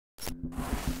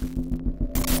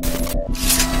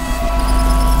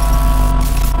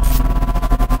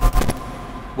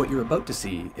you're about to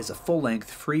see is a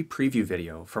full-length free preview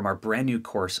video from our brand new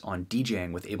course on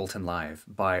DJing with Ableton Live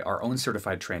by our own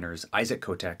certified trainers Isaac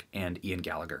Cotec and Ian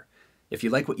Gallagher. If you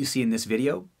like what you see in this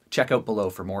video, check out below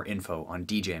for more info on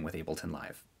DJing with Ableton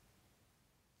Live.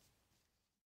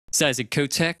 It's Isaac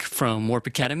Cotec from Warp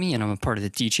Academy, and I'm a part of the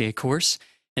DJ course.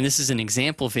 And this is an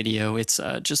example video. It's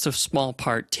just a small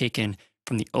part taken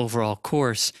from the overall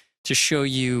course to show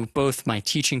you both my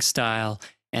teaching style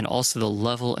and also the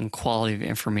level and quality of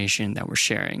information that we're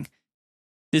sharing.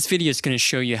 This video is going to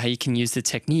show you how you can use the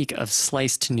technique of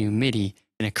slice to new MIDI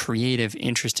in a creative,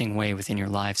 interesting way within your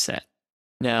live set.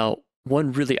 Now,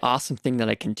 one really awesome thing that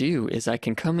I can do is I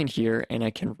can come in here and I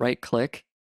can right-click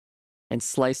and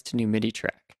slice to new MIDI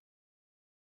track.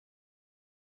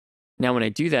 Now, when I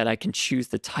do that, I can choose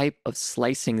the type of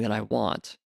slicing that I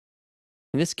want.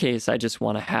 In this case, I just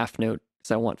want a half note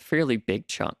because I want fairly big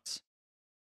chunks.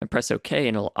 And press OK,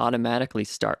 and it'll automatically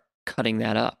start cutting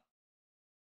that up.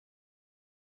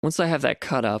 Once I have that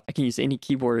cut up, I can use any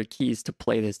keyboard or keys to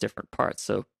play those different parts.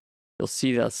 So you'll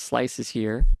see the slices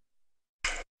here.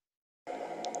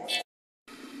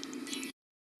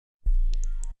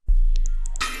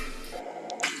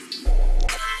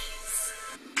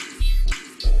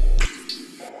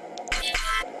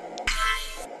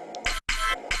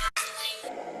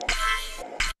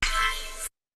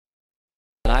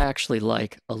 I actually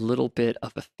like a little bit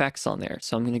of effects on there.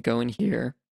 So I'm going to go in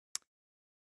here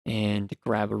and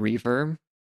grab a reverb,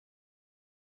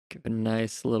 give a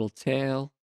nice little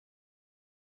tail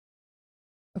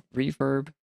of reverb,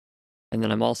 and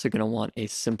then I'm also going to want a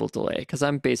simple delay because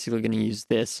I'm basically going to use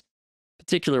this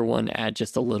particular one to add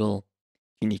just a little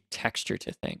unique texture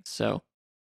to things. So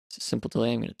it's a simple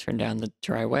delay. I'm going to turn down the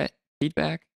dry wet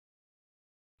feedback.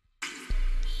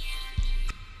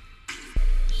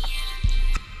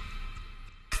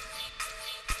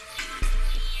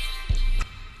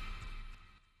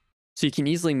 So you can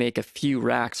easily make a few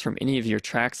racks from any of your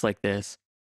tracks like this.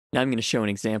 Now I'm going to show an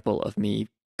example of me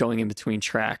going in between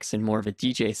tracks in more of a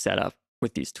DJ setup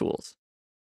with these tools.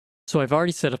 So I've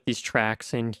already set up these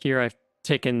tracks, and here I've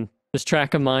taken this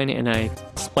track of mine and I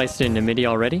spliced it into MIDI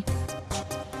already.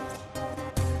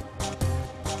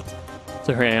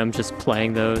 So here I am just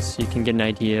playing those so you can get an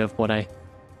idea of what I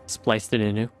spliced it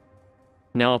into.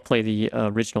 Now I'll play the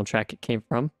original track it came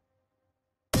from.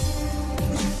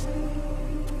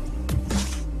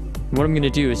 What I'm going to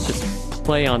do is just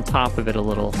play on top of it a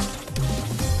little.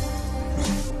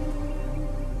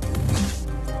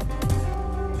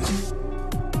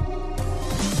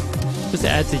 Just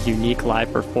adds a unique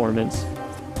live performance.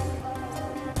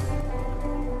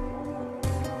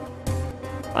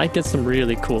 I get some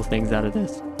really cool things out of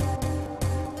this.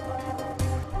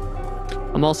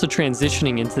 I'm also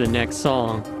transitioning into the next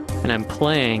song, and I'm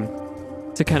playing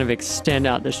to kind of extend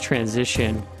out this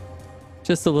transition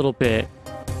just a little bit.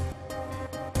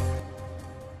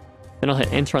 Then I'll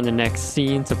hit enter on the next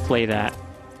scene to play that.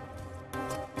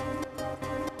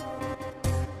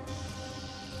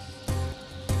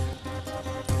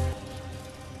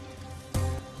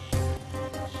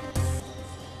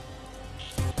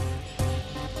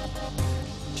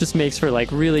 Just makes for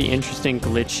like really interesting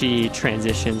glitchy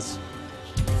transitions.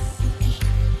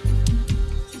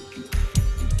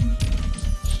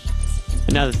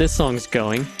 And now that this song's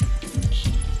going,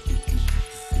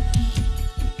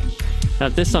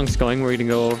 we're going to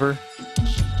go over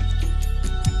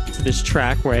to this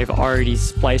track where I've already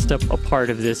spliced up a part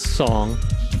of this song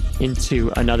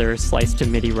into another slice to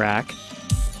MIDI rack.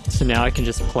 So now I can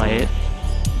just play it.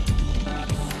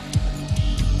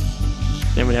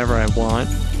 And whenever I want.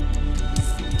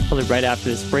 Probably right after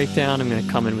this breakdown, I'm going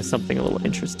to come in with something a little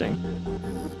interesting.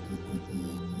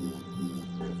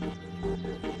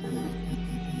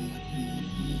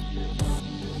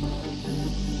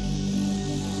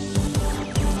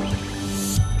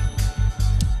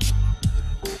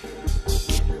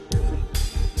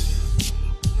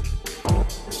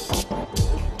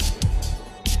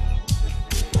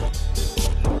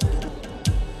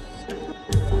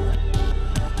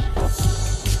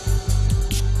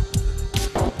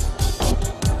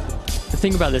 The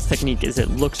thing about this technique is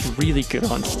it looks really good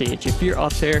on stage. If you're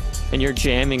up there and you're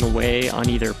jamming away on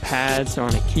either pads or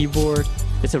on a keyboard,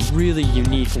 it's a really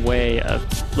unique way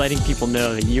of letting people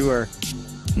know that you are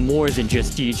more than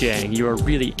just DJing. You are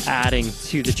really adding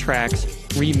to the tracks,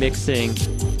 remixing.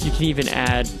 You can even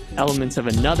add elements of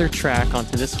another track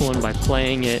onto this one by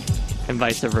playing it, and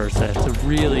vice versa. It's a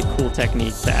really cool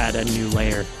technique to add a new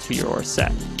layer to your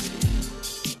set.